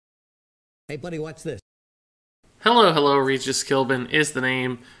Hey buddy, watch this. Hello, Regis Kilbin is the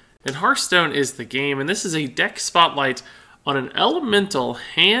name, and Hearthstone is the game, and this is a deck spotlight on an elemental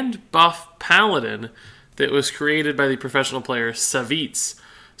Handbuff Paladin that was created by the professional player Savjz.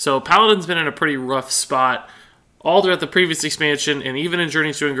 So Paladin's been in a pretty rough spot all throughout the previous expansion, and even in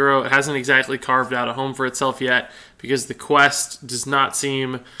Journey to Ungoro, it hasn't exactly carved out a home for itself yet, because the quest does not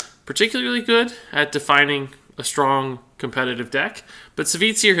seem particularly good at defining a strong competitive deck. But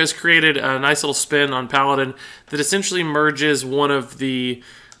Savjz here has created a nice little spin on Paladin that essentially merges one of the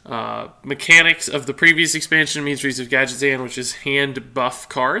mechanics of the previous expansion, Mysteries of Gadgetzan, which is hand buff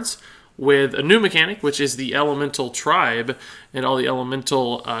cards, with a new mechanic, which is the Elemental Tribe, and all the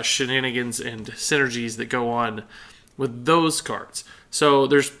elemental shenanigans and synergies that go on with those cards. So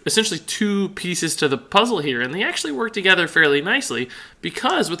there's essentially two pieces to the puzzle here, and they actually work together fairly nicely,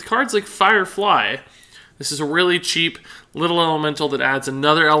 because with cards like Firefly, this is a really cheap little elemental that adds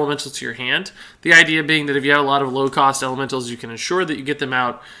another elemental to your hand. The idea being that if you have a lot of low-cost elementals, you can ensure that you get them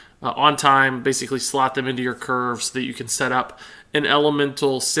out on time, basically slot them into your curve so that you can set up an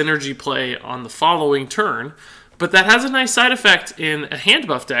elemental synergy play on the following turn. But that has a nice side effect in a hand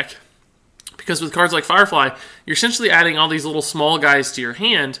buff deck, because with cards like Firefly, you're essentially adding all these little small guys to your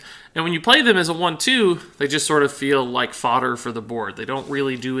hand, and when you play them as a 1-2, they just sort of feel like fodder for the board. They don't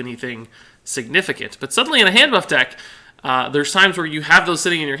really do anything significant. But suddenly in a hand buff deck, there's times where you have those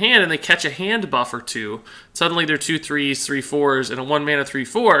sitting in your hand and they catch a hand buff or two. Suddenly they're 2/3s, 3/4s, and a 1-mana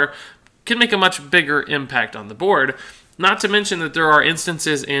 3/4 can make a much bigger impact on the board. Not to mention that there are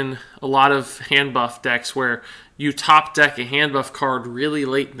instances in a lot of hand buff decks where you top deck a hand buff card really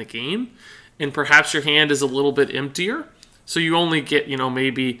late in the game, and perhaps your hand is a little bit emptier, so you only get,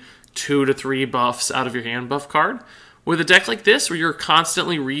 maybe 2 to 3 buffs out of your hand buff card. With a deck like this, where you're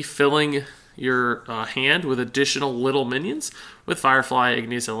constantly refilling your hand with additional little minions, with Firefly,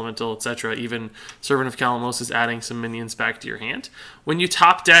 Igneous Elemental, etc., even Servant of Kalamos is adding some minions back to your hand. When you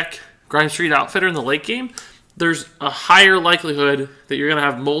top deck Grime Street Outfitter in the late game, there's a higher likelihood that you're going to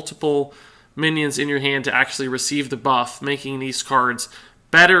have multiple minions in your hand to actually receive the buff, making these cards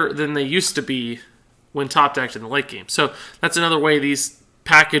better than they used to be when top decked in the late game. So that's another way these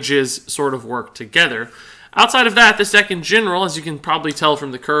packages sort of work together. Outside of that, this deck in general, as you can probably tell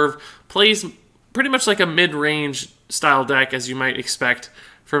from the curve, plays pretty much like a mid-range style deck as you might expect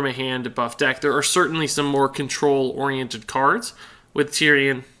from a hand buff deck. There are certainly some more control-oriented cards with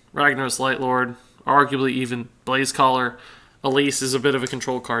Tirion, Ragnaros Lightlord, arguably even Blazecaller. Elise is a bit of a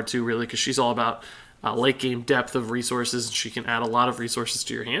control card too, really, because she's all about late-game depth of resources, and she can add a lot of resources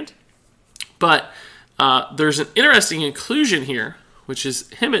to your hand. But there's an interesting inclusion here, which is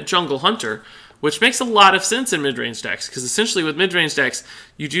Hemet Jungle Hunter, which makes a lot of sense in mid-range decks, because essentially with mid-range decks,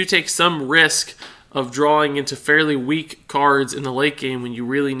 you do take some risk of drawing into fairly weak cards in the late game when you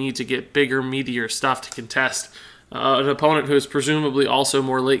really need to get bigger, meatier stuff to contest an opponent who is presumably also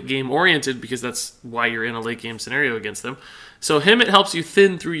more late-game oriented, because that's why you're in a late-game scenario against them. So Hemet helps you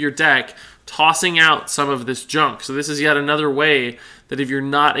thin through your deck, tossing out some of this junk. So this is yet another way that if you're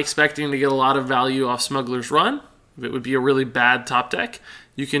not expecting to get a lot of value off Smuggler's Run, if it would be a really bad top deck,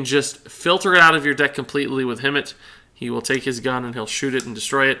 you can just filter it out of your deck completely with Hemet. He will take his gun and he'll shoot it and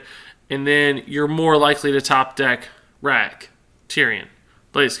destroy it. And then you're more likely to top deck Rag, Tirion,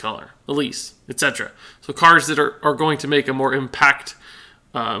 Blazecaller, Elise, etc. So cards that are going to make a more impactful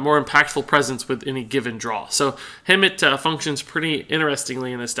presence with any given draw. So Hemet functions pretty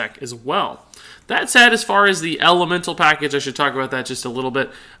interestingly in this deck as well. That said, as far as the elemental package, I should talk about that just a little bit.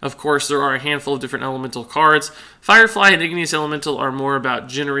 Of course, there are a handful of different elemental cards. Firefly and Igneous Elemental are more about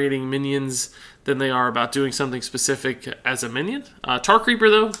generating minions than they are about doing something specific as a minion. Tar Creeper,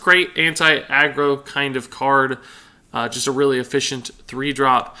 though, great anti-aggro kind of card. Just a really efficient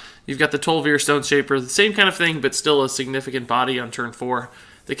 3-drop. You've got the Tol'vir Stone Shaper, the same kind of thing, but still a significant body on turn 4.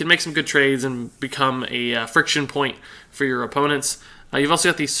 They can make some good trades and become a friction point for your opponents. You've also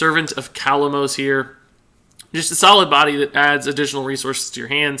got the Servant of Kalamos here. Just a solid body that adds additional resources to your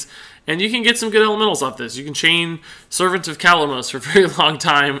hands. And you can get some good elementals off this. You can chain Servant of Kalamos for a very long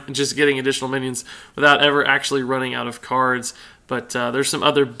time, just getting additional minions without ever actually running out of cards. But there's some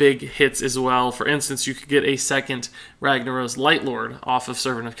other big hits as well. For instance, you could get a second Ragnaros Lightlord off of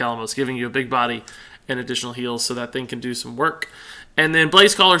Servant of Kalamos, giving you a big body and additional heals, so that thing can do some work. And then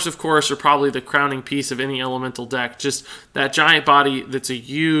Blazecallers, of course, are probably the crowning piece of any elemental deck. Just that giant body that's a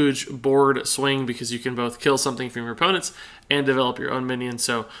huge board swing, because you can both kill something from your opponents and develop your own minions.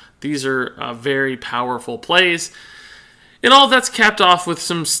 So these are very powerful plays. And all of that's capped off with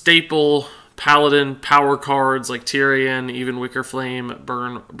some staple Paladin power cards like Tirion, even Wicker Flame,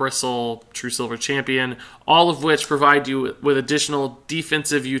 Burn Bristle, True Silver Champion, all of which provide you with additional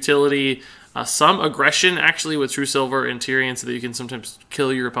defensive utility, Some aggression, actually, with True Silver and Tyrion, so that you can sometimes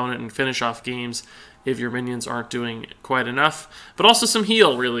kill your opponent and finish off games if your minions aren't doing quite enough. But also some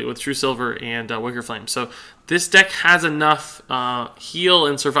heal, really, with True Silver and Wicker Flame. So this deck has enough heal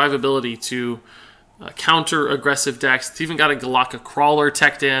and survivability to counter aggressive decks. It's even got a Galaka Crawler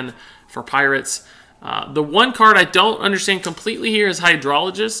teched in for pirates. The one card I don't understand completely here is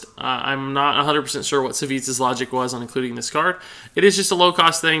Hydrologist. I'm not 100% sure what Savjz's logic was on including this card. It is just a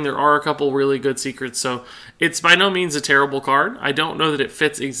low-cost thing. There are a couple really good secrets, so it's by no means a terrible card. I don't know that it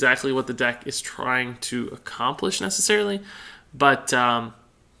fits exactly what the deck is trying to accomplish necessarily, but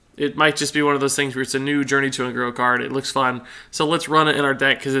it might just be one of those things where it's a new Journey to Ungrow card. It looks fun, so let's run it in our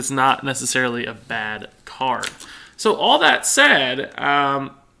deck because it's not necessarily a bad card. So all that said,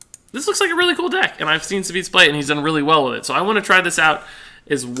 this looks like a really cool deck, and I've seen Savjz play it, and he's done really well with it. So I want to try this out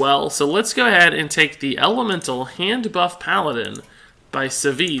as well. So let's go ahead and take the Elemental Handbuff Paladin by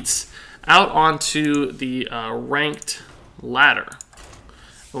Savjz out onto the ranked ladder.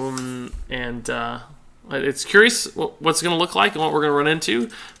 It's curious what's going to look like and what we're going to run into.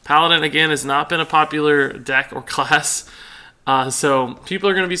 Paladin, again, has not been a popular deck or class, so people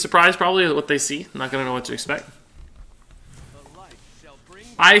are going to be surprised probably at what they see. Not going to know what to expect.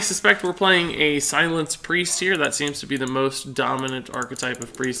 I suspect we're playing a Silence Priest here. That seems to be the most dominant archetype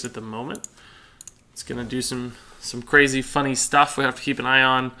of Priest at the moment. It's going to do some crazy, funny stuff we have to keep an eye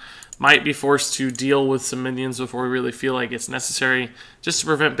on. Might be forced to deal with some minions before we really feel like it's necessary, just to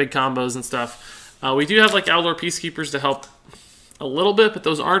prevent big combos and stuff. We do have like Outdoor Peacekeepers to help a little bit, but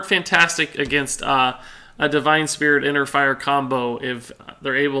those aren't fantastic against a Divine Spirit Inner Fire combo if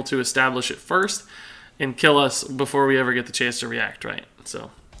they're able to establish it first and kill us before we ever get the chance to react, right?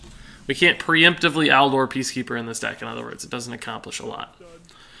 So we can't preemptively Aldor Peacekeeper in this deck, in other words. It doesn't accomplish a lot.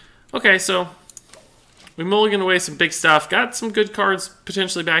 Okay, so we mulligan away some big stuff. Got some good cards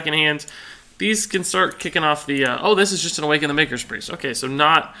potentially back in hand. These can start kicking off the... oh, this is just an Awaken the Maker's Priest. Okay, so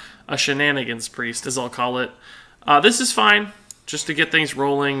not a Shenanigans Priest, as I'll call it. This is fine, just to get things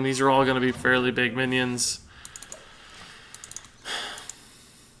rolling. These are all going to be fairly big minions.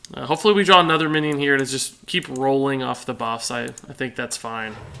 Hopefully we draw another minion here to just keep rolling off the buffs. I think that's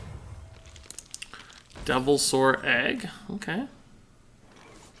fine. Devilsaur Egg. Okay.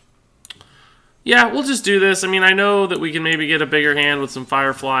 Yeah, we'll just do this. I mean, I know that we can maybe get a bigger hand with some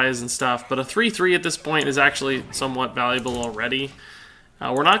Fireflies and stuff, but a 3/3 at this point is actually somewhat valuable already.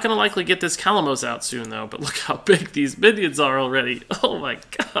 We're not going to likely get this Kalamos out soon, though, but look how big these minions are already. Oh my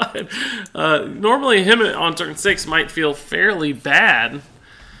god. Normally him on turn 6 might feel fairly bad.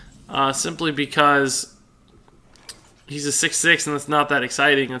 Simply because he's a 6/6 and that's not that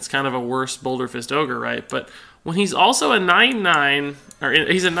exciting. It's kind of a worse Boulder Fist Ogre, right? But when he's also a 9/9, or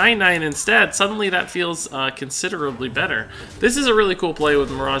he's a 9/9 instead, suddenly that feels considerably better. This is a really cool play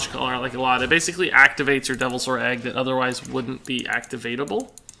with Mirage Color, I like a lot. It basically activates your Devilsaur Egg that otherwise wouldn't be activatable.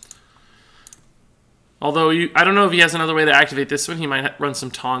 Although, I don't know if he has another way to activate this one. He might run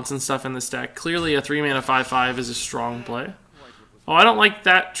some taunts and stuff in this deck. Clearly a 3-mana 5/5 is a strong play. Oh, I don't like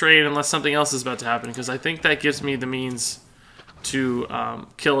that trade unless something else is about to happen, because I think that gives me the means to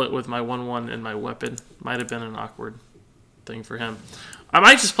kill it with my 1/1 and my weapon. Might have been an awkward thing for him. I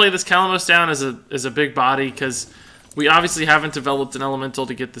might just play this Kalamos down as a big body, because we obviously haven't developed an elemental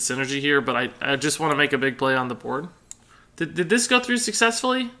to get the synergy here, but I just want to make a big play on the board. Did this go through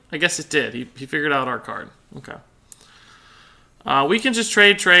successfully? I guess it did. He figured out our card. Okay. We can just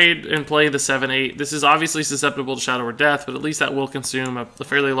trade, and play the 7/8. This is obviously susceptible to Shadow or Death, but at least that will consume a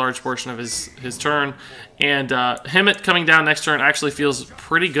fairly large portion of his turn. And Hemet coming down next turn actually feels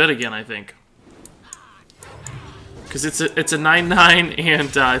pretty good again, I think. Because it's a 9/9,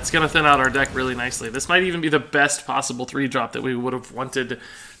 and it's going to thin out our deck really nicely. This might even be the best possible 3-drop that we would have wanted,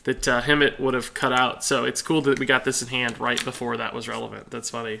 that Hemet would have cut out. So it's cool that we got this in hand right before that was relevant.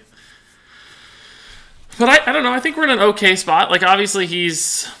 That's funny. But I don't know, I think we're in an okay spot. Like, obviously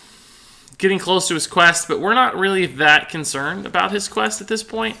he's getting close to his quest, but we're not really that concerned about his quest at this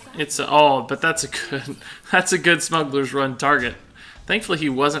point. It's oh, but that's a good Smuggler's Run target. Thankfully he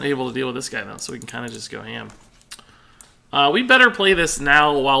wasn't able to deal with this guy though, so we can kind of just go ham. We better play this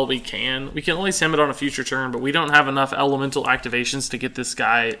now while we can. We can always hem it on a future turn, but we don't have enough elemental activations to get this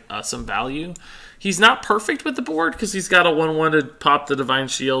guy some value. He's not perfect with the board because he's got a 1/1 to pop the Divine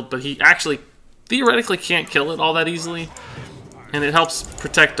Shield, but he actually theoretically can't kill it all that easily, and it helps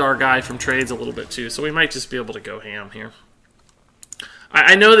protect our guy from trades a little bit too, so we might just be able to go ham here.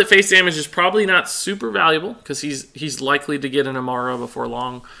 I know that face damage is probably not super valuable because he's likely to get an Amara before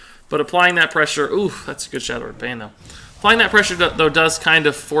long, but applying that pressure, ooh, that's a good Shadow of Pain though. Applying that pressure though does kind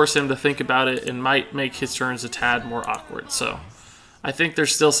of force him to think about it and might make his turns a tad more awkward, so I think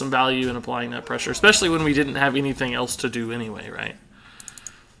there's still some value in applying that pressure, especially when we didn't have anything else to do anyway, right?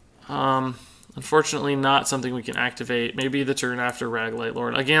 Unfortunately, not something we can activate. Maybe the turn after Raglight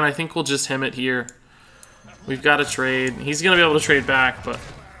Lord. Again, I think we'll just him it here. We've got to trade. He's going to be able to trade back, but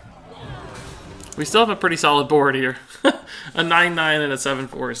we still have a pretty solid board here. A 9-9 and a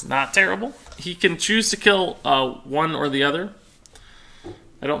 7-4 is not terrible. He can choose to kill one or the other.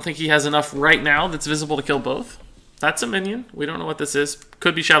 I don't think he has enough right now that's visible to kill both. That's a minion. We don't know what this is.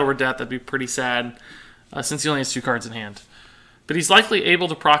 Could be Shadow Word Death. That'd be pretty sad, since he only has 2 cards in hand. But he's likely able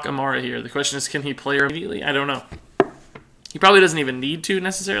to proc Amara here. The question is, can he play her immediately? I don't know. He probably doesn't even need to,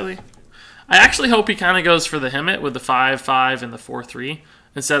 necessarily. I actually hope he kind of goes for the Hemmet with the 5-5 and the 4-3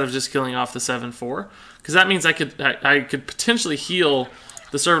 instead of just killing off the 7-4. Because that means I could potentially heal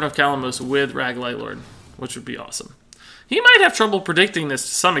the Servant of Kalamos with Raglight Lord, which would be awesome. He might have trouble predicting this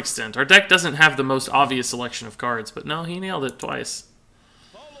to some extent. Our deck doesn't have the most obvious selection of cards, but no, he nailed it twice.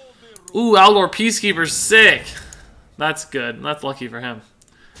 Ooh, Outlaw Peacekeeper's sick. That's good. That's lucky for him.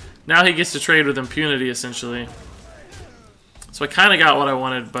 Now he gets to trade with impunity, essentially. So I kind of got what I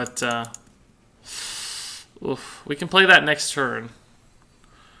wanted, but oof, we can play that next turn.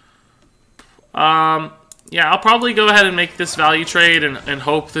 Yeah, I'll probably go ahead and make this value trade and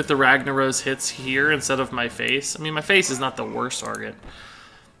hope that the Ragnaros hits here instead of my face. I mean, my face is not the worst target.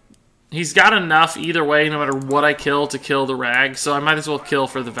 He's got enough either way, no matter what I kill, to kill the Rag, so I might as well kill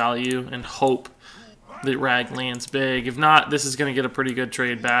for the value and hope that Rag lands big. If not, this is going to get a pretty good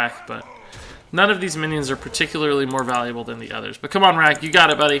trade back, but none of these minions are particularly more valuable than the others. But come on, Rag, you got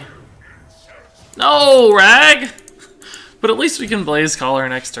it, buddy. No, Rag! But at least we can Blaze Caller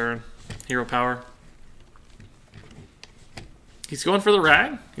next turn. Hero power. He's going for the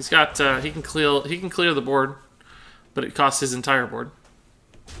Rag. He's got he can clear the board, but it costs his entire board.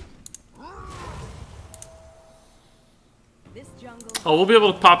 Oh, we'll be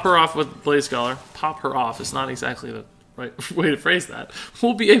able to pop her off with Blaze Caller. Pop her off is not exactly the right way to phrase that.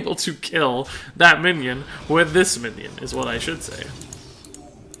 We'll be able to kill that minion with this minion, is what I should say.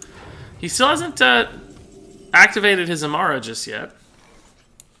 He still hasn't activated his Amara just yet.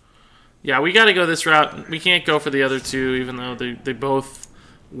 Yeah, we got to go this route. We can't go for the other two, even though they both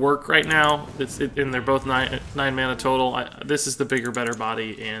work right now. And they're both 9 mana total. This is the bigger, better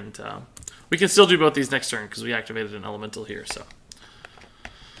body, and we can still do both these next turn because we activated an elemental here. So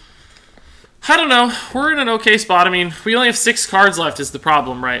I don't know. We're in an okay spot. I mean, we only have 6 cards left is the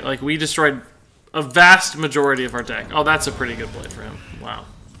problem, right? Like, we destroyed a vast majority of our deck. Oh, that's a pretty good play for him. Wow.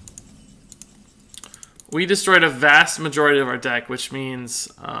 We destroyed a vast majority of our deck, which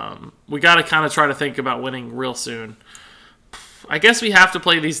means we got to kind of try to think about winning real soon. I guess we have to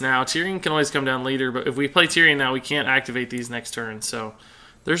play these now. Tyrion can always come down later, but if we play Tyrion now, we can't activate these next turn. So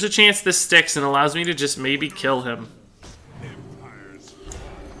there's a chance this sticks and allows me to just maybe kill him.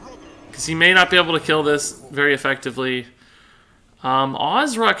 Because he may not be able to kill this very effectively.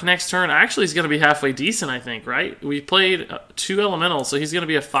 Ozruk next turn actually is going to be halfway decent, I think, right? We played 2 elementals, so he's going to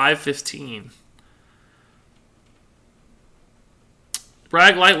be a 5-15.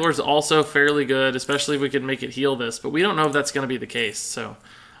 Rag Light Lord's also fairly good, especially if we can make it heal this, but we don't know if that's going to be the case. So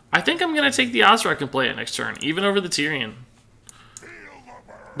I think I'm going to take the Ozruk and play it next turn, even over the Tyrion.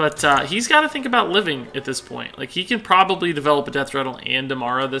 But he's got to think about living at this point. Like, he can probably develop a Death Rattle and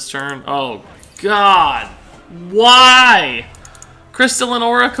Damara this turn. Oh, God. Why? Crystalline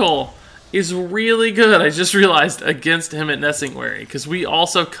Oracle is really good, I just realized, against him at Nessingwary, because we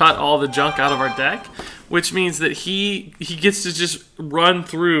also cut all the junk out of our deck, which means that he gets to just run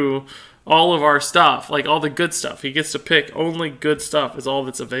through all of our stuff, like all the good stuff. He gets to pick only good stuff is all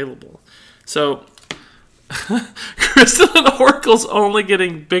that's available. So Crystalline Oracle's only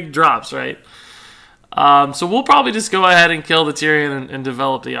getting big drops, right? So we'll probably just go ahead and kill the Tyrion and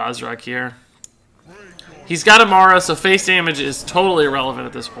develop the Ozruk here. He's got Amara, so face damage is totally irrelevant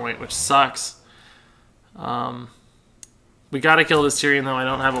at this point, which sucks. We gotta kill this Tyrion, though. I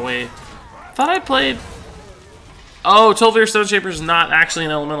don't have a way. Thought I played... Oh, Tolvir Stoneshaper's not actually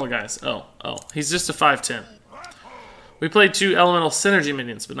an elemental, guys. Oh. He's just a 5/10. We played 2 elemental synergy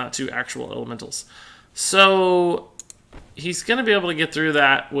minions, but not 2 actual elementals. So he's gonna be able to get through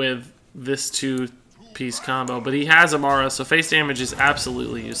that with this 2-piece combo, but he has Amara, so face damage is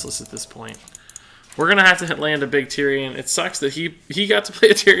absolutely useless at this point. We're going to have to land a big Tyrion. It sucks that he got to play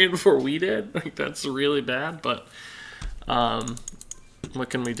a Tyrion before we did. Like, that's really bad, but what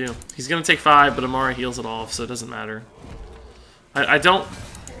can we do? He's going to take 5, but Amara heals it off, so it doesn't matter. I don't...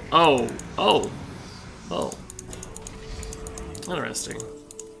 Oh. Interesting.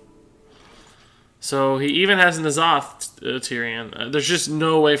 So he even has N'Zoth Tyrion. There's just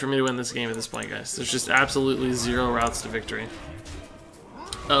no way for me to win this game at this point, guys. There's just absolutely 0 routes to victory.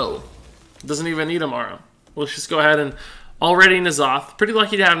 Oh. Doesn't even need Amara. Let's just go ahead and already N'Zoth. Pretty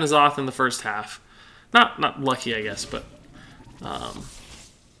lucky to have N'Zoth in the first half. Not lucky, I guess, but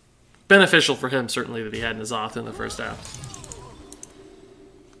beneficial for him, certainly, that he had N'Zoth in the first half.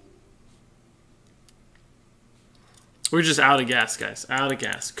 We're just out of gas, guys. Out of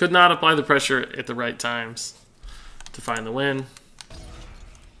gas. Could not apply the pressure at the right times to find the win.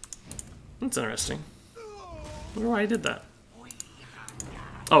 That's interesting. I wonder why I did that.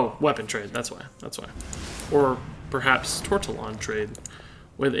 Oh, weapon trade. That's why. That's why. Or perhaps Tortillon trade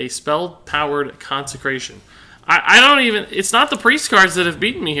with a spell-powered consecration. I don't even... It's not the priest cards that have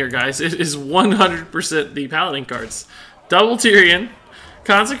beaten me here, guys. It is 100% the paladin cards. Double Tyrion,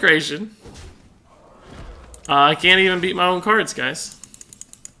 consecration. I can't even beat my own cards, guys.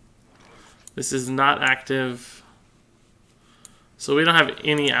 This is not active. So we don't have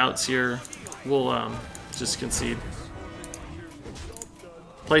any outs here. We'll just concede.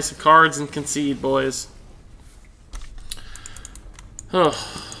 Play some cards and concede, boys. Oh,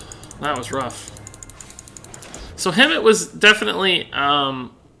 that was rough. So him, it was definitely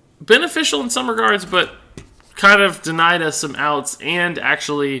beneficial in some regards, but kind of denied us some outs and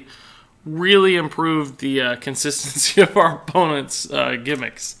actually really improved the consistency of our opponent's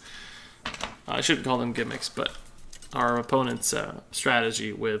gimmicks. I shouldn't call them gimmicks, but our opponent's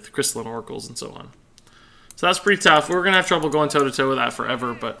strategy with crystalline oracles and so on. So that's pretty tough. We were going to have trouble going toe-to-toe with that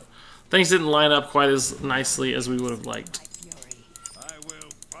forever, but things didn't line up quite as nicely as we would have liked.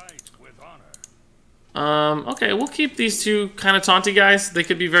 Okay, we'll keep these two kind of taunty guys. They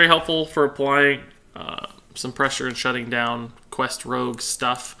could be very helpful for applying some pressure and shutting down quest rogue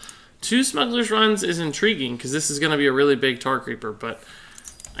stuff. 2 smugglers runs is intriguing because this is going to be a really big tar creeper, but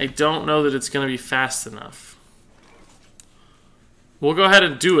I don't know that it's going to be fast enough. We'll go ahead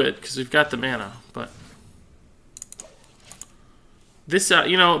and do it because we've got the mana, but this,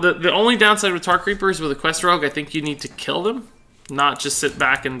 you know, the only downside with tar creepers with a quest rogue, I think you need to kill them, not just sit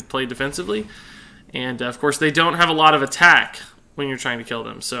back and play defensively. And of course, they don't have a lot of attack when you're trying to kill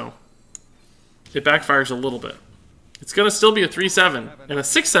them, so it backfires a little bit. It's going to still be a 3-7 and a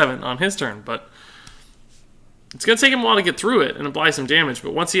 6-7 on his turn, but it's going to take him a while to get through it and apply some damage.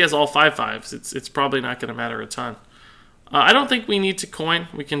 But once he has all 5/5s, it's probably not going to matter a ton. I don't think we need to coin.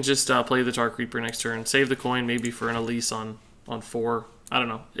 We can just play the Tar Creeper next turn, save the coin maybe for an Elise on 4. I don't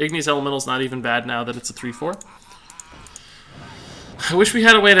know. Ignis Elemental's not even bad now that it's a 3-4. I wish we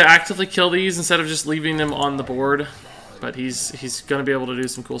had a way to actively kill these instead of just leaving them on the board, but he's going to be able to do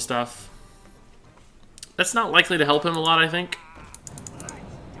some cool stuff. That's not likely to help him a lot, I think.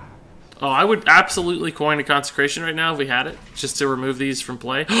 Oh, I would absolutely coin a Consecration right now if we had it, just to remove these from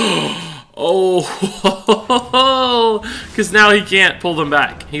play. Oh, because now he can't pull them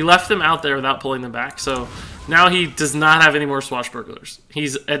back. He left them out there without pulling them back, so now he does not have any more Swashbucklers.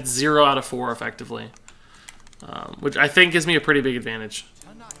 He's at 0 out of 4, effectively, which I think gives me a pretty big advantage.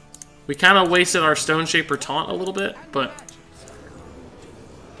 We kind of wasted our Stone Shaper taunt a little bit, but...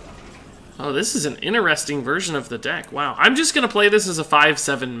 Oh, this is an interesting version of the deck. Wow. I'm just going to play this as a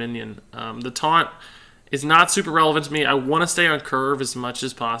 5/7 minion. The taunt is not super relevant to me. I want to stay on curve as much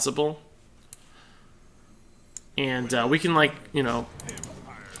as possible. And we can, like, you know,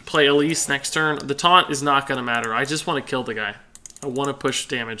 play Elise next turn. The taunt is not going to matter. I just want to kill the guy. I want to push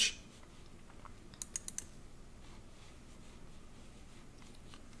damage.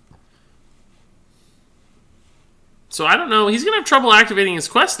 So I don't know. He's going to have trouble activating his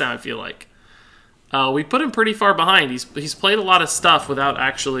quest now, I feel like. We put him pretty far behind. He's played a lot of stuff without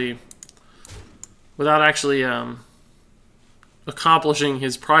actually accomplishing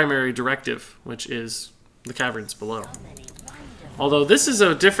his primary directive, which is the caverns below. Although this is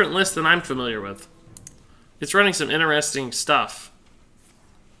a different list than I'm familiar with. It's running some interesting stuff.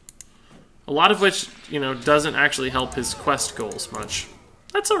 A lot of which, you know, doesn't actually help his quest goals much.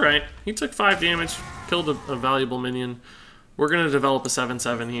 That's alright. He took 5 damage, killed a valuable minion. We're going to develop a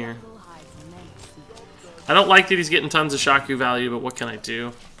 7/7 here. I don't like that he's getting tons of Shaku value, but what can I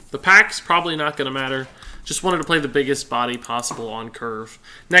do? The pack's probably not going to matter. Just wanted to play the biggest body possible on curve.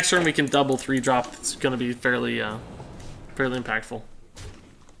 Next turn we can double 3-drop. It's going to be fairly impactful.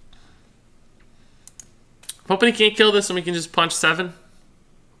 Hoping he can't kill this and we can just punch 7.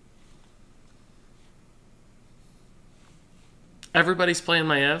 Everybody's playing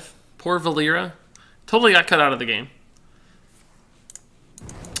Maev. Poor Valera. Totally got cut out of the game.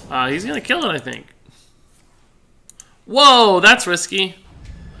 He's going to kill it, I think. Whoa, that's risky.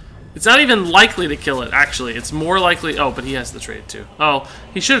 It's not even likely to kill it, actually. It's more likely... Oh, but he has the trade, too. Oh,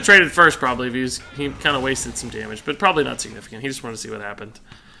 he should have traded first, probably, if he kind of wasted some damage. But probably not significant. He just wanted to see what happened.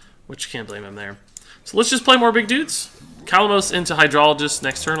 Which, can't blame him there. So let's just play more big dudes. Kalimos into Hydrologist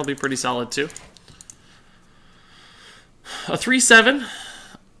next turn will be pretty solid too. A 3/7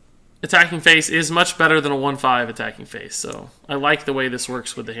 attacking face is much better than a 1/5 attacking face, so I like the way this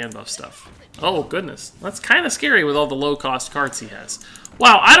works with the hand buff stuff. Oh goodness, that's kind of scary with all the low cost cards he has.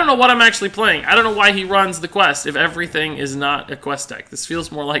 Wow, I don't know what I'm actually playing. I don't know why he runs the quest if everything is not a quest deck. This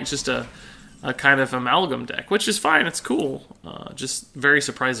feels more like just a kind of amalgam deck, which is fine, it's cool. Just very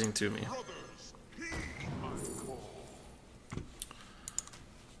surprising to me.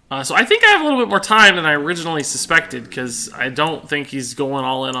 So I think I have a little bit more time than I originally suspected, because I don't think he's going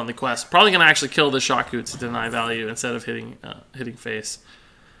all in on the quest. Probably going to actually kill the Shaku to deny value instead of hitting face.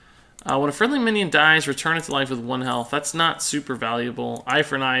 When a friendly minion dies, return it to life with 1 health. That's not super valuable. Eye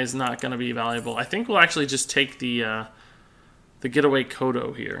for an Eye is not going to be valuable. I think we'll actually just take the Getaway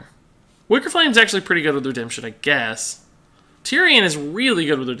Kodo here. Wicker Flame's actually pretty good with Redemption, I guess. Tyrion is really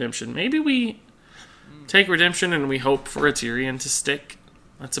good with Redemption. Maybe we take Redemption and we hope for a Tyrion to stick.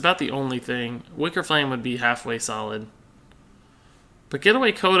 That's about the only thing. Wicker Flame would be halfway solid. But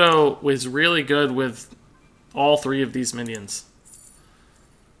Getaway Kodo was really good with all 3 of these minions.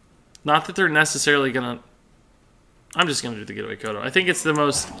 Not that they're necessarily going to... I'm just going to do the Getaway Kodo. I think it's the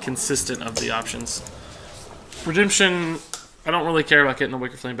most consistent of the options. Redemption, I don't really care about getting the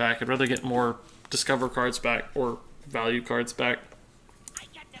Wicker Flame back. I'd rather get more Discover cards back or value cards back.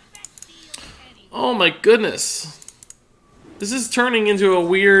 Oh my goodness. This is turning into a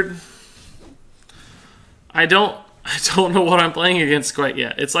weird... I don't know what I'm playing against quite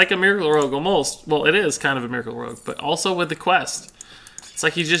yet. It's like a Miracle Rogue almost. Well, it is kind of a Miracle Rogue, but also with the quest. It's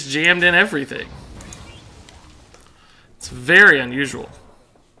like he just jammed in everything. It's very unusual.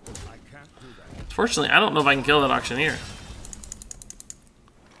 Fortunately, I don't know if I can kill that Auctioneer.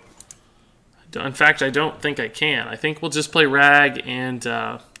 In fact, I don't think I can. I think we'll just play Rag and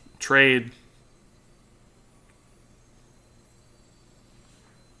trade.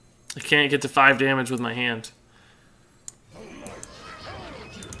 I can't get to 5 damage with my hand.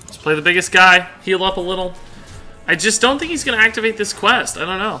 Let's play the biggest guy, heal up a little. I just don't think he's going to activate this quest. I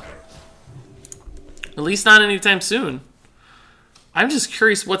don't know. At least not anytime soon. I'm just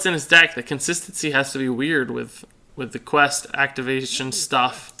curious what's in his deck. The consistency has to be weird with the quest activation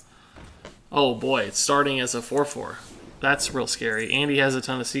stuff. Oh boy, it's starting as a 4/4. That's real scary. And he has a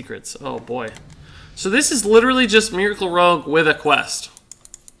ton of secrets. Oh boy. So this is literally just Miracle Rogue with a quest.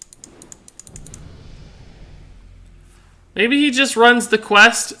 Maybe he just runs the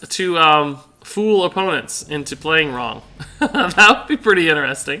quest to fool opponents into playing wrong. That would be pretty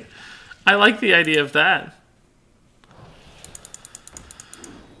interesting. I like the idea of that.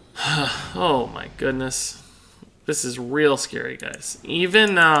 Oh my goodness. This is real scary, guys.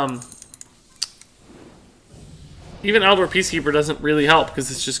 Even Eldor Peacekeeper doesn't really help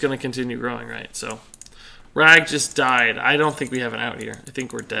because it's just going to continue growing, right? So, Rag just died. I don't think we have an out here. I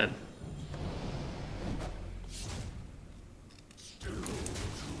think we're dead.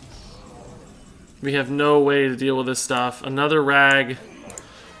 We have no way to deal with this stuff. Another Rag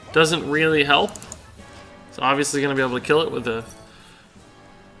doesn't really help. It's obviously going to be able to kill it with a...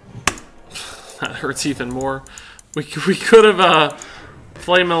 That hurts even more. We could have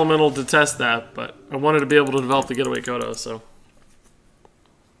Flame Elemental to test that, but I wanted to be able to develop the Getaway Kodo, so...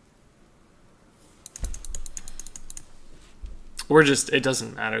 We're just... It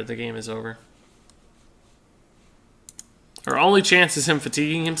doesn't matter. The game is over. Our only chance is him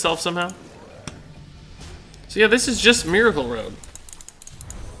fatiguing himself somehow. So yeah, this is just Miracle Rogue.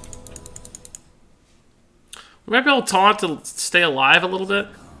 We might be able to taunt to stay alive a little bit.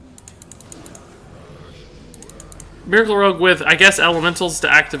 Miracle Rogue with, I guess, elementals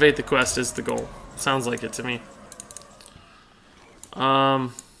to activate the quest is the goal. Sounds like it to me.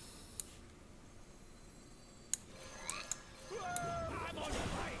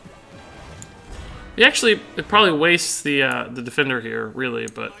 It probably wastes the defender here, really,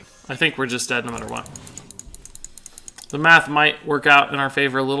 but I think we're just dead no matter what. The math might work out in our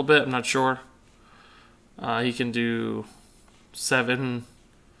favor a little bit. I'm not sure. He can do 7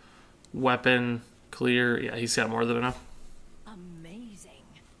 weapon clear. Yeah, he's got more than enough. Amazing.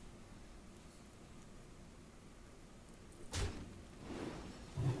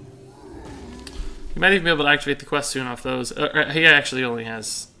 He might even be able to activate the quest soon off those. He actually only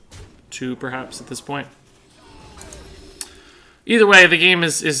has 2, perhaps, at this point. Either way, the game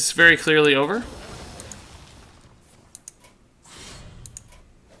is very clearly over.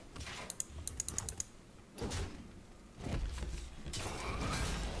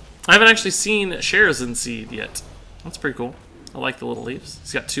 I haven't actually seen Sherazin Seed yet. That's pretty cool. I like the little leaves.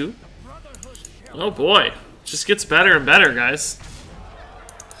 He's got 2. Oh boy. Just gets better and better, guys.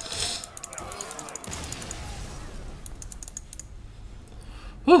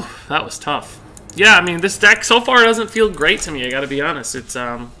 Whew, that was tough. Yeah, I mean, this deck so far doesn't feel great to me, I gotta be honest. It's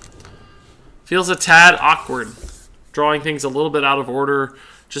feels a tad awkward. Drawing things a little bit out of order,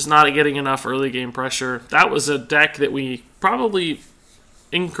 just not getting enough early game pressure. That was a deck that we probably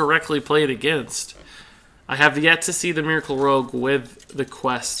incorrectly played against. I have yet to see the Miracle Rogue with the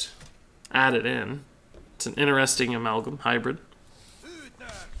quest added in. It's an interesting amalgam, hybrid.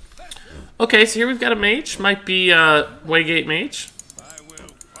 Okay, so here we've got a mage. Might be Waygate Mage.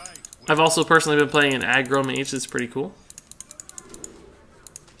 I've also personally been playing an aggro mage. That's pretty cool.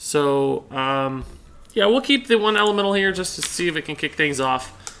 So, yeah, we'll keep the one elemental here just to see if it can kick things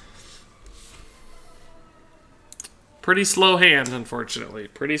off. Pretty slow hand, unfortunately.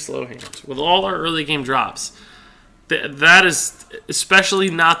 Pretty slow hand. With all our early game drops. That is especially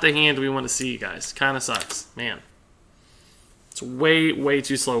not the hand we want to see, guys. Kind of sucks. Man. It's way, way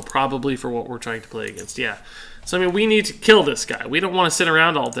too slow, probably for what we're trying to play against. Yeah. So, I mean, we need to kill this guy. We don't want to sit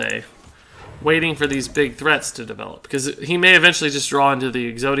around all day waiting for these big threats to develop. Because he may eventually just draw into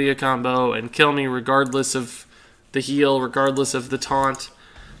the Exodia combo and kill me regardless of the heal, regardless of the taunt.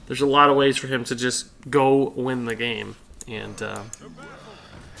 There's a lot of ways for him to just go win the game. And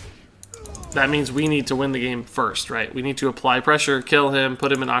that means we need to win the game first, right? We need to apply pressure, kill him,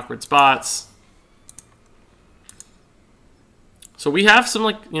 put him in awkward spots. So we have some,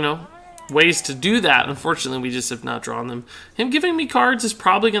 like, you know, ways to do that. Unfortunately, we just have not drawn them. Him giving me cards is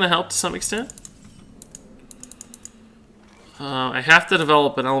probably going to help to some extent. I have to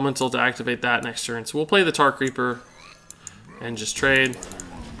develop an elemental to activate that next turn. So we'll play the Tar Creeper and just trade.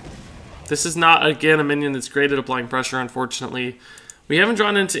 This is not, again, a minion that's great at applying pressure, unfortunately. We haven't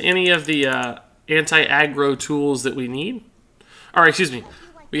drawn into any of the anti-aggro tools that we need. Or, excuse me.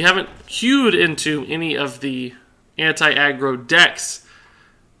 We haven't queued into any of the anti-aggro decks.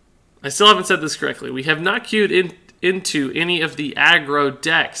 I still haven't said this correctly. We have not queued into any of the aggro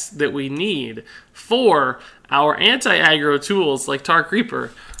decks that we need for our anti-aggro tools like Tar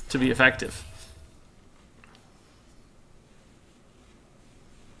Creeper to be effective.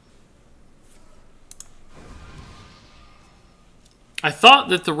 I thought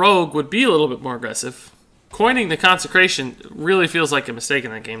that the Rogue would be a little bit more aggressive. Coining the Consecration really feels like a mistake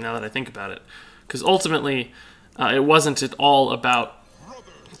in that game now that I think about it. Because ultimately, it wasn't at all about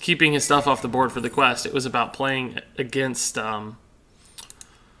keeping his stuff off the board for the quest. It was about playing against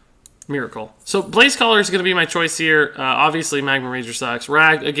Miracle. So Blaze Caller is going to be my choice here. Obviously, Magma Rager sucks.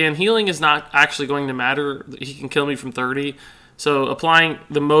 Rag, again, healing is not actually going to matter. He can kill me from 30. So applying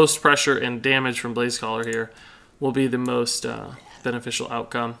the most pressure and damage from Blaze Caller here will be the most beneficial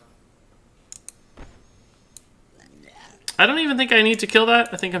outcome. I don't even think I need to kill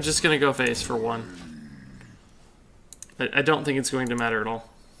that. I think I'm just going to go face for 1. I don't think it's going to matter at all.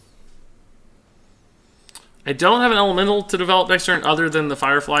 I don't have an elemental to develop next turn other than the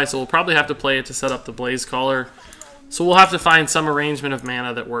Firefly, so we'll probably have to play it to set up the Blaze Caller. So we'll have to find some arrangement of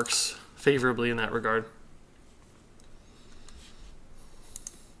mana that works favorably in that regard.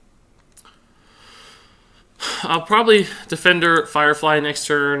 I'll probably Defender Firefly next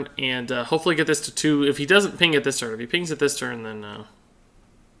turn and hopefully get this to 2. If he doesn't ping it this turn, if he pings it this turn, then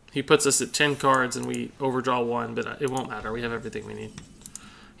he puts us at 10 cards and we overdraw 1, but it won't matter. We have everything we need.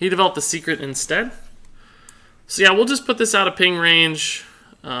 He developed the Secret instead. So yeah, we'll just put this out of ping range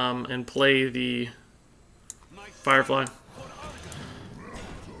and play the Firefly.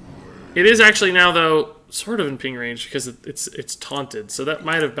 It is actually now, though, sort of in ping range because it's taunted, so that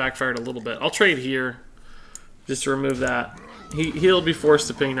might have backfired a little bit. I'll trade here just to remove that. He'll be forced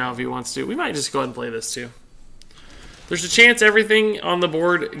to ping now if he wants to. We might just go ahead and play this too. There's a chance everything on the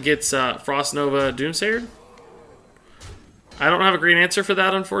board gets Frost Nova Doomsayered. I don't have a great answer for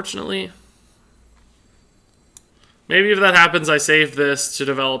that, unfortunately. Maybe if that happens, I save this to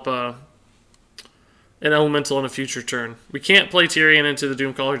develop an elemental in a future turn. We can't play Tyrion into the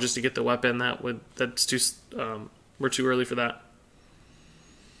Doomcaller just to get the weapon. That's too we're too early for that.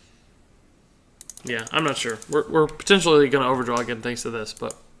 Yeah, I'm not sure. We're potentially going to overdraw again thanks to this,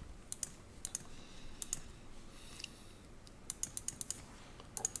 but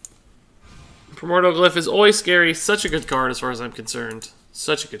Primordial Glyph is always scary. Such a good card as far as I'm concerned.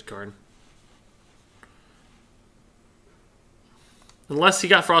 Such a good card. Unless he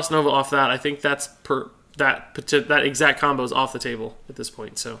got Frost Nova off that, I think that's that exact combo is off the table at this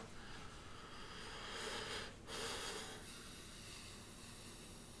point. So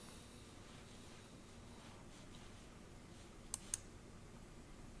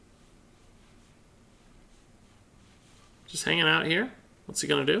just hanging out here. What's he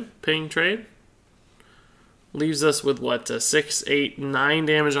gonna do? Ping trade. Leaves us with what? 6, 8, 9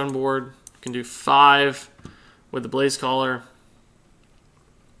 damage on board. Can do 5 with the Blaze Caller.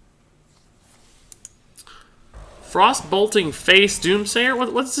 Frost bolting face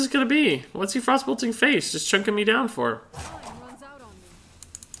Doomsayer? What's this gonna be? What's he frost bolting face? Just chunking me down for?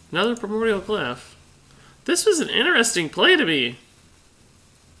 Another primordial glyph. This was an interesting play to me.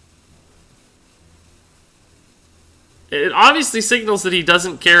 It obviously signals that he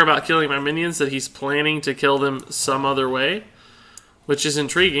doesn't care about killing my minions, that he's planning to kill them some other way, which is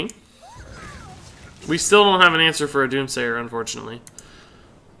intriguing. We still don't have an answer for a Doomsayer, unfortunately.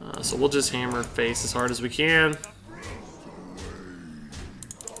 So we'll just hammer face as hard as we can.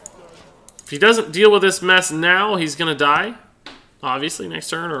 If he doesn't deal with this mess now, he's gonna die. Obviously, next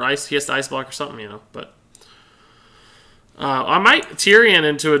turn, or he has to ice block or something, you know. But I might Tyrion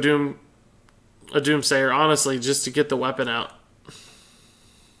into a Doomsayer, honestly, just to get the weapon out.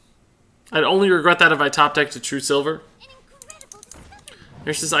 I'd only regret that if I top decked to True Silver.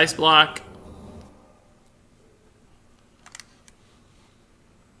 There's his ice block.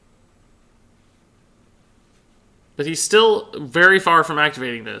 But he's still very far from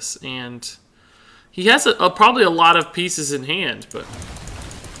activating this, and he has probably a lot of pieces in hand, but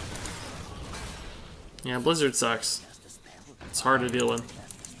yeah, Blizzard sucks. It's hard to deal with.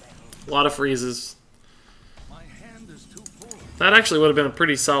 A lot of freezes. That actually would have been a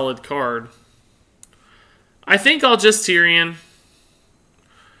pretty solid card. I think I'll just Tyrion.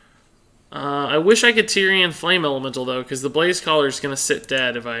 I wish I could Tyrion Flame Elemental, though, because the Blaze Caller is going to sit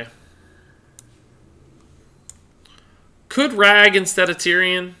dead if I... Could Rag instead of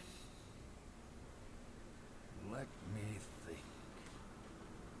Tyrion? Let me think.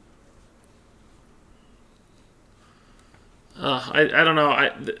 I don't know.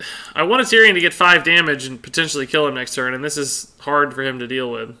 I want a Tyrion to get 5 damage and potentially kill him next turn, and this is hard for him to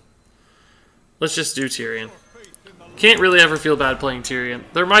deal with. Let's just do Tyrion. Can't really ever feel bad playing Tyrion.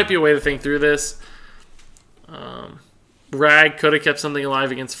 There might be a way to think through this. Rag could have kept something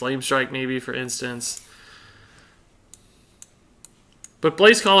alive against Flame Strike, maybe, for instance. But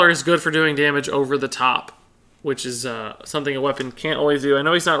Blaze Caller is good for doing damage over the top, which is something a weapon can't always do. I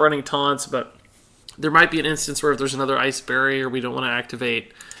know he's not running taunts, but there might be an instance where if there's another ice barrier we don't want to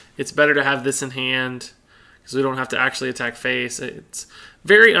activate, it's better to have this in hand because we don't have to actually attack face. It's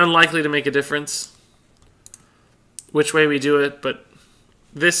very unlikely to make a difference which way we do it, but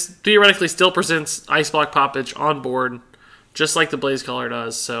this theoretically still presents Ice Block Poppage on board, just like the Blaze Caller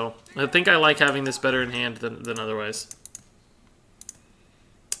does, so I think I like having this better in hand than otherwise.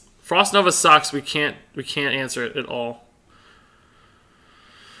 Frost Nova sucks. We can't answer it at all.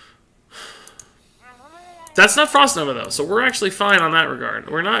 That's not Frost Nova, though, so we're actually fine on that regard.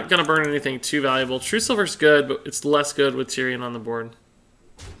 We're not going to burn anything too valuable. True Silver's good, but it's less good with Tyrion on the board.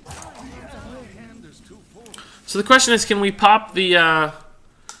 So the question is, can we pop the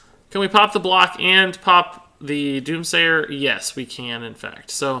block and pop the Doomsayer? Yes, we can, in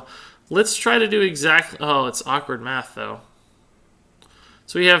fact. So let's try to do exactly... Oh, it's awkward math, though.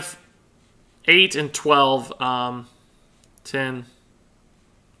 So we have 8 and 12, 10.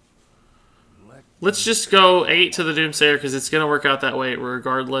 Let's just go 8 to the Doomsayer because it's going to work out that way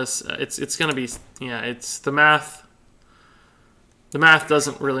regardless. It's going to be, yeah, it's the math. The math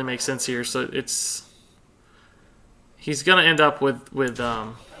doesn't really make sense here, so he's going to end up with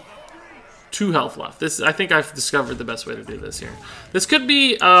 2 health left. I think I've discovered the best way to do this here. This could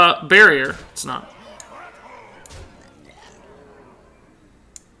be barrier. It's not.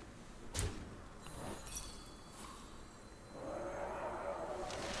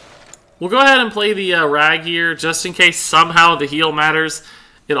 We'll go ahead and play the Rag here, just in case somehow the heal matters.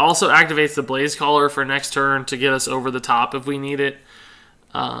 It also activates the Blaze Caller for next turn to get us over the top if we need it.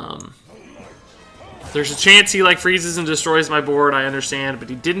 There's a chance he freezes and destroys my board, I understand, but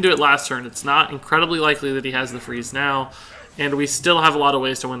he didn't do it last turn. It's not incredibly likely that he has the freeze now, and we still have a lot of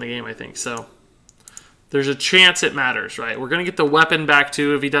ways to win the game, I think. So there's a chance it matters, right? We're going to get the weapon back,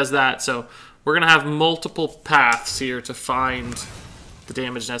 too, if he does that. So we're going to have multiple paths here to find the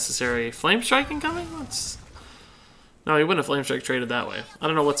damage necessary. Flame Strike incoming? No, he wouldn't have Flame Strike traded that way. I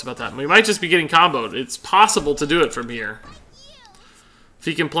don't know what's about that. We might just be getting comboed. It's possible to do it from here. If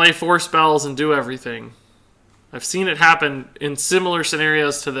he can play 4 spells and do everything. I've seen it happen in similar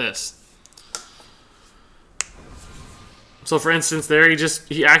scenarios to this. So for instance, there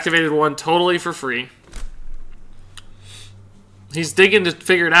he activated one totally for free. He's digging to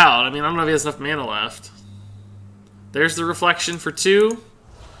figure it out. I mean, I don't know if he has enough mana left. There's the reflection for 2.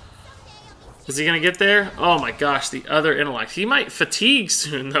 Is he going to get there? Oh my gosh, the other intellect. He might fatigue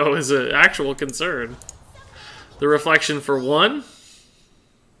soon, though, is an actual concern. The reflection for 1.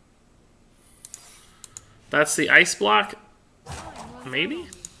 That's the ice block. Maybe?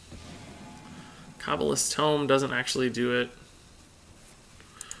 Kabbalist Tome doesn't actually do it.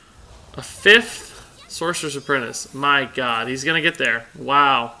 A 5th Sorcerer's Apprentice. My god, he's gonna get there.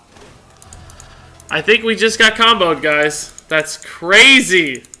 Wow. I think we just got comboed, guys. That's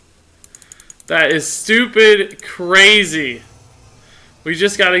crazy. That is stupid crazy. We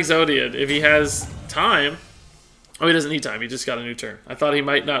just got Exodia'd. If he has time. Oh, he doesn't need time. He just got a new turn. I thought he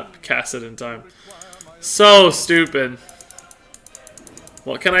might not cast it in time. So stupid.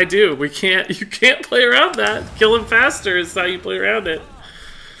 What can I do? We can't. You can't play around that. Kill him faster is how you play around it.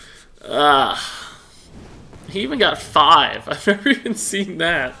 He even got 5. I've never even seen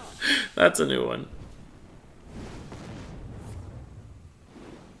that. That's a new one.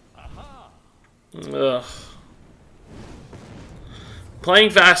 Ugh. Playing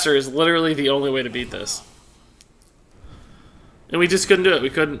faster is literally the only way to beat this. And we just couldn't do it. We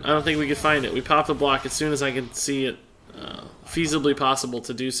couldn't. I don't think we could find it. We popped the block as soon as I could see it feasibly possible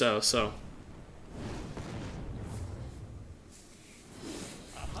to do so. So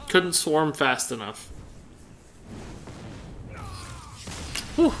couldn't swarm fast enough.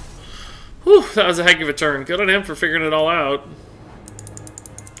 Whew. Whew, that was a heck of a turn. Good on him for figuring it all out.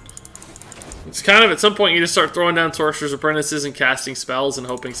 It's kind of, at some point, you just start throwing down Sorcerer's Apprentices and casting spells and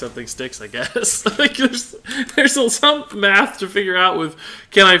hoping something sticks, I guess. Like, there's some math to figure out with,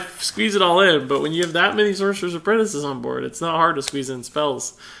 can I squeeze it all in? But when you have that many Sorcerer's Apprentices on board, it's not hard to squeeze in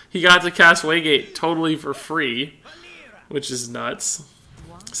spells. He got to cast Waygate totally for free, which is nuts.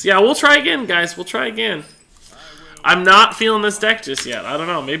 So yeah, we'll try again, guys. We'll try again. I'm not feeling this deck just yet. I don't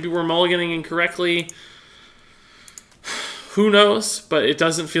know. Maybe we're mulliganing incorrectly. Who knows? But it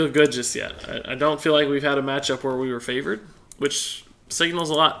doesn't feel good just yet. I don't feel like we've had a matchup where we were favored, which signals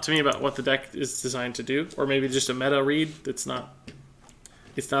a lot to me about what the deck is designed to do, or maybe just a meta read that's not.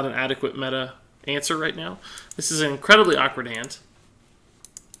 It's not an adequate meta answer right now. This is an incredibly awkward hand.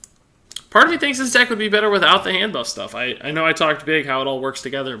 Part of me thinks this deck would be better without the hand buff stuff. I know I talked big how it all works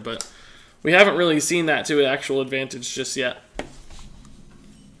together, but we haven't really seen that to an actual advantage just yet.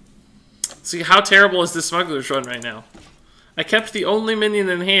 See, how terrible is this Smuggler's Run right now? I kept the only minion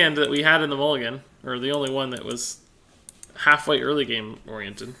in hand that we had in the mulligan, or the only one that was halfway early game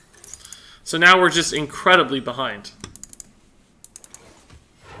oriented. So now we're just incredibly behind.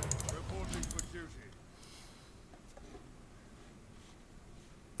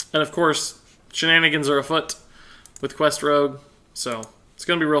 And of course, shenanigans are afoot with Quest Rogue, so it's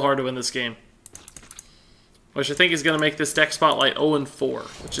going to be real hard to win this game. Which I think is going to make this deck spotlight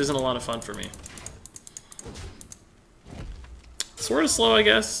 0-4, which isn't a lot of fun for me. Sort of slow, I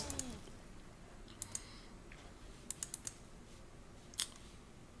guess.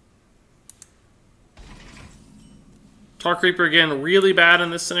 Tar Creeper again, really bad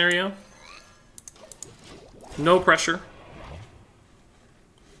in this scenario. No pressure.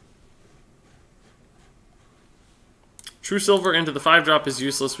 True Silver into the 5-drop is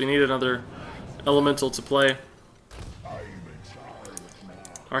useless. We need another elemental to play.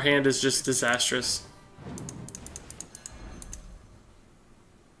 Our hand is just disastrous.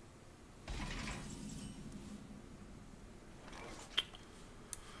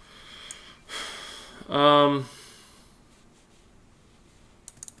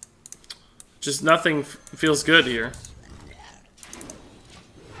 Just nothing feels good here.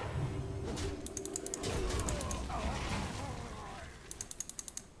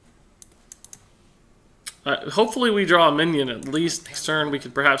 Hopefully we draw a minion at least next turn. We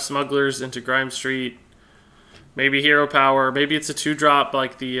could perhaps Smugglers into Grime Street. Maybe Hero Power. Maybe it's a 2-drop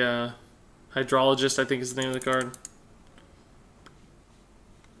like the Hydrologist, I think is the name of the card.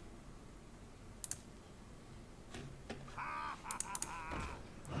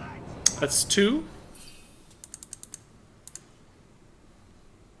 That's 2.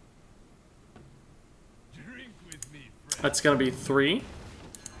 That's going to be 3.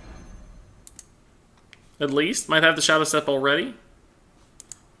 At least. Might have the Shadow Step already.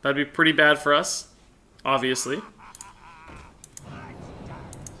 That'd be pretty bad for us, obviously.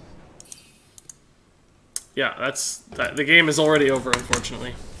 Yeah, the game is already over,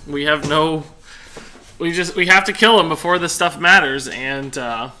 unfortunately. We have no... We have to kill him before this stuff matters, and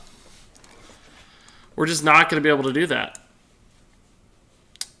we're just not going to be able to do that.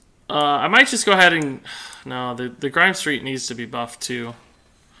 I might just go ahead and... No, the Grime Street needs to be buffed too.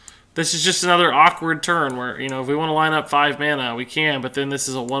 This is just another awkward turn where, you know, if we want to line up 5 mana, we can, but then this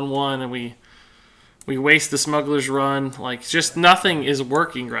is a 1/1 and we waste the Smuggler's Run. Like, just nothing is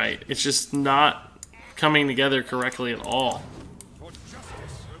working right. It's just not coming together correctly at all.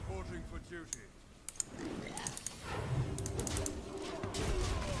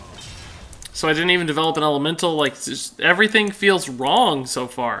 So I didn't even develop an elemental. Like, just everything feels wrong so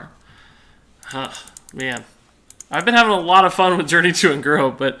far. Man. I've been having a lot of fun with Journey to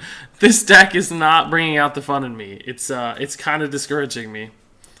Engrow, but this deck is not bringing out the fun in me. It's kind of discouraging me.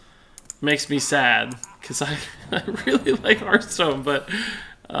 Makes me sad, because I really like Hearthstone, but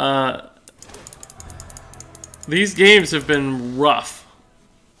these games have been rough.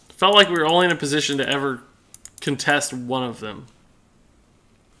 Felt like we were only in a position to ever contest one of them.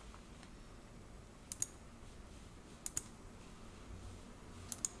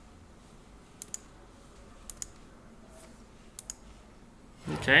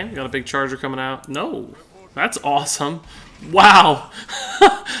 Okay, got a big charger coming out. No, that's awesome. Wow.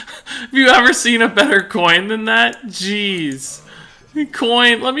 Have you ever seen a better coin than that? Jeez.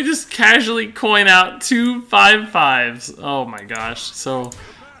 Coin, let me just casually coin out 2 5/5s. Oh my gosh. So,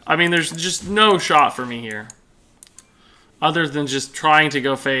 I mean, there's just no shot for me here. Other than just trying to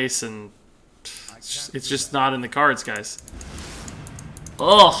go face, and it's just not in the cards, guys.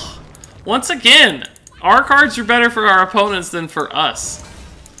 Ugh. Once again, our cards are better for our opponents than for us.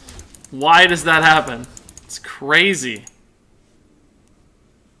 Why does that happen? It's crazy.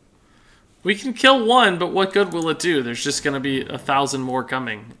 We can kill one, but what good will it do? There's just going to be 1,000 more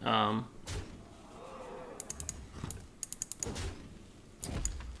coming.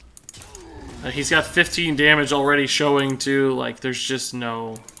 He's got 15 damage already showing, too. Like, there's just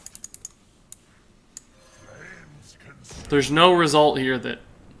no... There's no result here that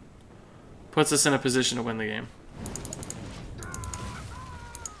puts us in a position to win the game.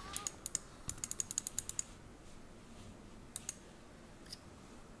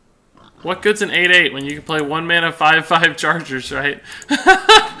 What good's an 8/8 when you can play 1 mana 5/5 chargers, right?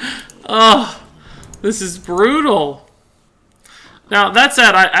 Oh, this is brutal. Now, that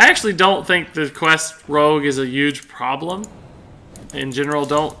said, I actually don't think the quest rogue is a huge problem. In general,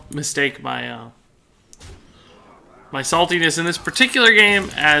 don't mistake my my saltiness in this particular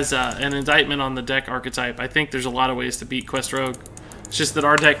game as an indictment on the deck archetype. I think there's a lot of ways to beat quest rogue. It's just that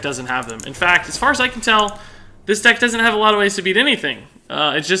our deck doesn't have them. In fact, as far as I can tell, this deck doesn't have a lot of ways to beat anything.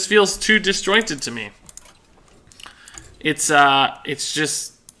 It just feels too disjointed to me. It's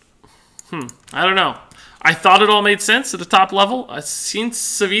just, I don't know. I thought it all made sense at the top level. I've seen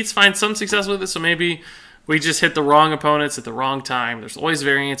Savjz find some success with it, so maybe we just hit the wrong opponents at the wrong time. There's always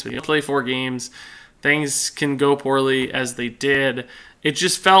variance when you play 4 games. Things can go poorly, as they did. It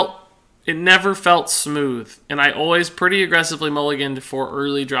just felt, it never felt smooth. And I always pretty aggressively mulliganed for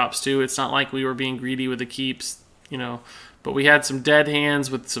early drops too. It's not like we were being greedy with the keeps, you know. But we had some dead hands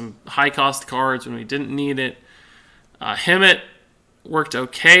with some high-cost cards when we didn't need it. Hemet worked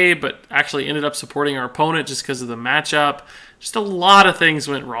okay, but actually ended up supporting our opponent just because of the matchup. Just a lot of things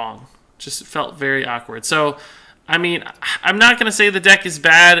went wrong. Just felt very awkward. So, I mean, I'm not going to say the deck is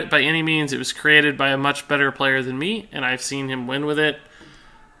bad by any means. It was created by a much better player than me, and I've seen him win with it.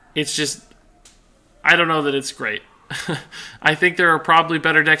 It's just, I don't know that it's great. I think there are probably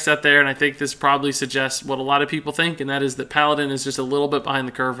better decks out there, and I think this probably suggests what a lot of people think, and that is that Paladin is just a little bit behind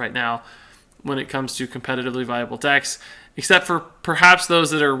the curve right now when it comes to competitively viable decks, except for perhaps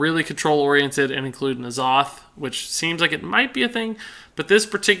those that are really control-oriented and include N'Zoth, which seems like it might be a thing, but this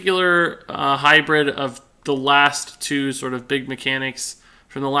particular hybrid of the last 2 sort of big mechanics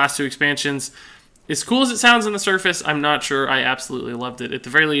from the last 2 expansions, as cool as it sounds on the surface, I'm not sure I absolutely loved it. At the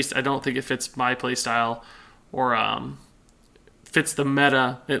very least, I don't think it fits my playstyle, or fits the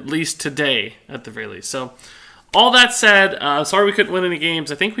meta, at least today, at the very least. So, all that said, sorry we couldn't win any games.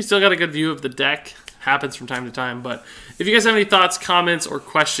 I think we still got a good view of the deck. Happens from time to time. But if you guys have any thoughts, comments, or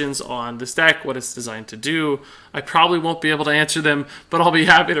questions on this deck, what it's designed to do, I probably won't be able to answer them, but I'll be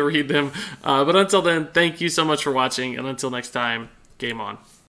happy to read them. But until then, thank you so much for watching, and until next time, game on.